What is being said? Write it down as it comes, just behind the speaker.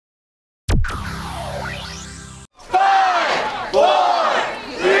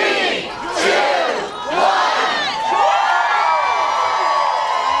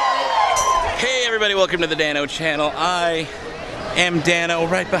welcome to the Dano channel. I am Dano.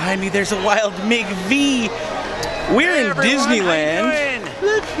 Right behind me there's a wild Mig V. We're in Disneyland.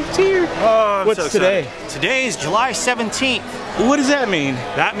 Look, it's here. Oh, what's today? Today is July 17th. What does that mean?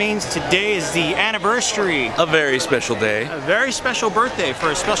 That means today is the anniversary. A very special day. A very special birthday for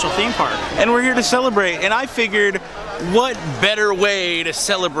a special theme park. And we're here to celebrate. And I figured, what better way to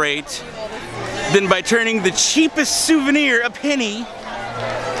celebrate than by turning the cheapest souvenir, a penny,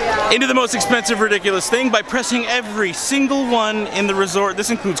 into the most expensive, ridiculous thing by pressing every single one in the resort. This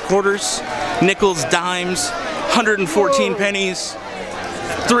includes quarters, nickels, dimes, 114 pennies,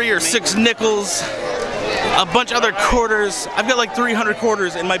 3 or 6 nickels, a bunch of other quarters. I've got like 300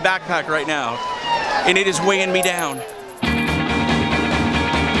 quarters in my backpack right now, and it is weighing me down.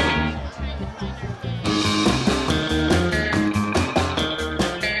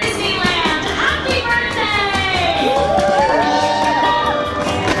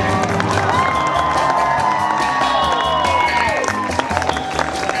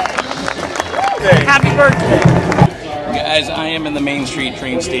 Happy birthday! Guys, I am in the Main Street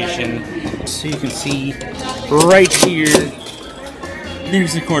train station. So you can see right here,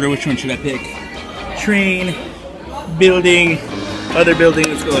 there's the quarter. Which one should I pick? Train, building, other building.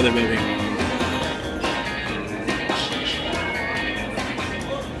 Let's go other building.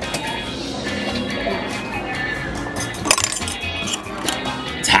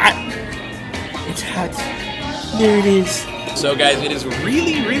 It's hot. It's hot. There it is. So guys, it is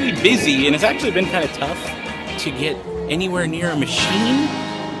really, really busy, and it's actually been kind of tough to get anywhere near a machine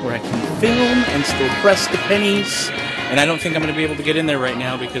where I can film and still press the pennies. And I don't think I'm going to be able to get in there right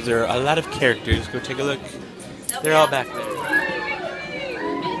now because there are a lot of characters. Go take a look. They're all back there.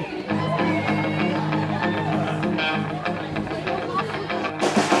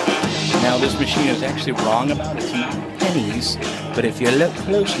 Now this machine is actually wrong about its amount of pennies, but if you look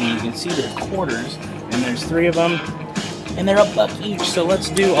closely, you can see they're quarters, and there's 3 of them. And they're $1 each, so let's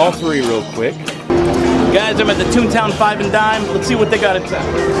do all 3 real quick. Guys, I'm at the Toontown 5 and Dime. Let's see what they got inside.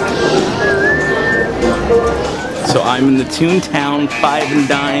 So I'm in the Toontown 5 and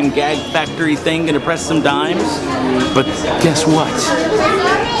Dime gag factory thing, gonna press some dimes. But guess what?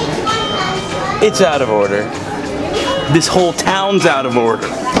 It's out of order. This whole town's out of order.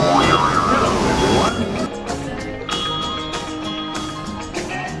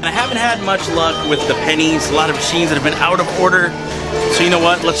 I haven't had much luck with the pennies, a lot of machines that have been out of order. So you know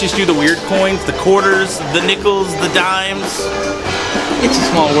what, let's just do the weird coins, the quarters, the nickels, the dimes. It's a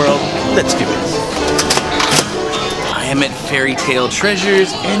small world, let's do it. I am at Fairy Tale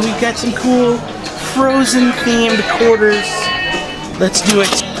Treasures, and we've got some cool Frozen themed quarters. Let's do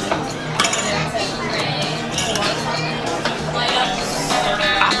it.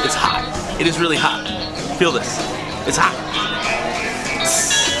 Ah, it's hot. It is really hot. Feel this, it's hot.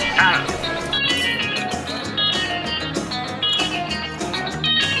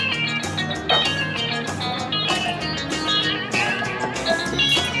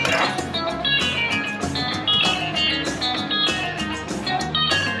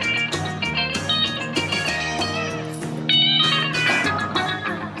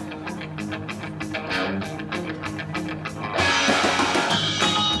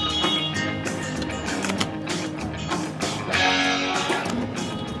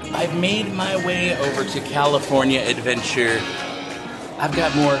 I've made my way over to California Adventure. I've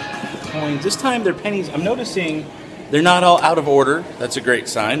got more coins. This time they're pennies. I'm noticing they're not all out of order. That's a great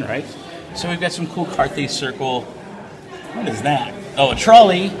sign, right? So we've got some cool Carthay Circle. What is that? Oh, a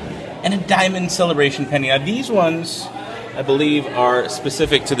trolley and a Diamond Celebration penny. Now these ones, I believe, are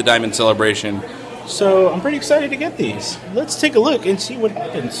specific to the Diamond Celebration. So I'm pretty excited to get these. Let's take a look and see what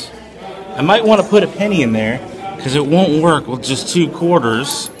happens. I might want to put a penny in there because it won't work with just 2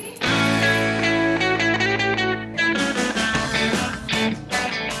 quarters.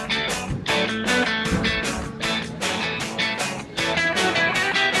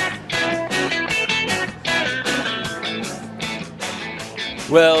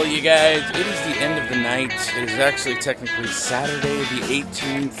 Well, you guys, it is the end of the night. It is actually technically Saturday the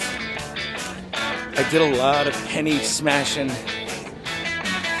 18th. I did a lot of penny smashing.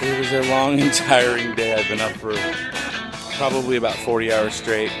 It was a long and tiring day. I've been up for probably about 40 hours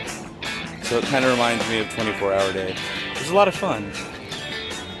straight. So it kind of reminds me of 24-hour day. It was a lot of fun.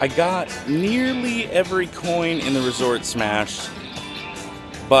 I got nearly every coin in the resort smashed,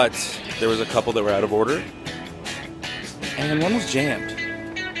 but there was a couple that were out of order, and one was jammed.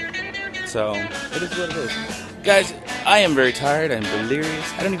 So, it is what it is. Guys, I am very tired. I'm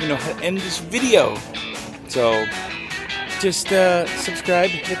delirious. I don't even know how to end this video. So, just subscribe,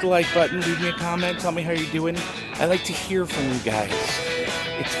 hit the like button, leave me a comment, tell me how you're doing. I like to hear from you guys.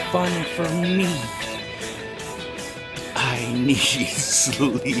 It's fun for me. I need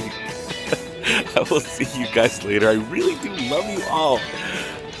sleep. I will see you guys later. I really do love you all.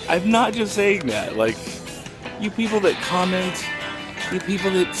 I'm not just saying that. Like, you people that comment, you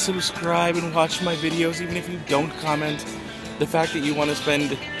people that subscribe and watch my videos, even if you don't comment, the fact that you want to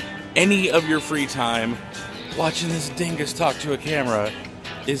spend any of your free time watching this dingus talk to a camera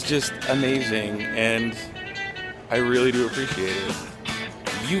is just amazing, and I really do appreciate it.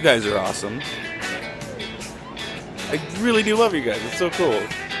 You guys are awesome. I really do love you guys. It's so cool.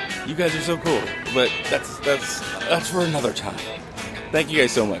 You guys are so cool. But that's for another time. Thank you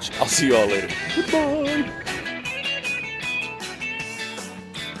guys so much. I'll see you all later. Goodbye.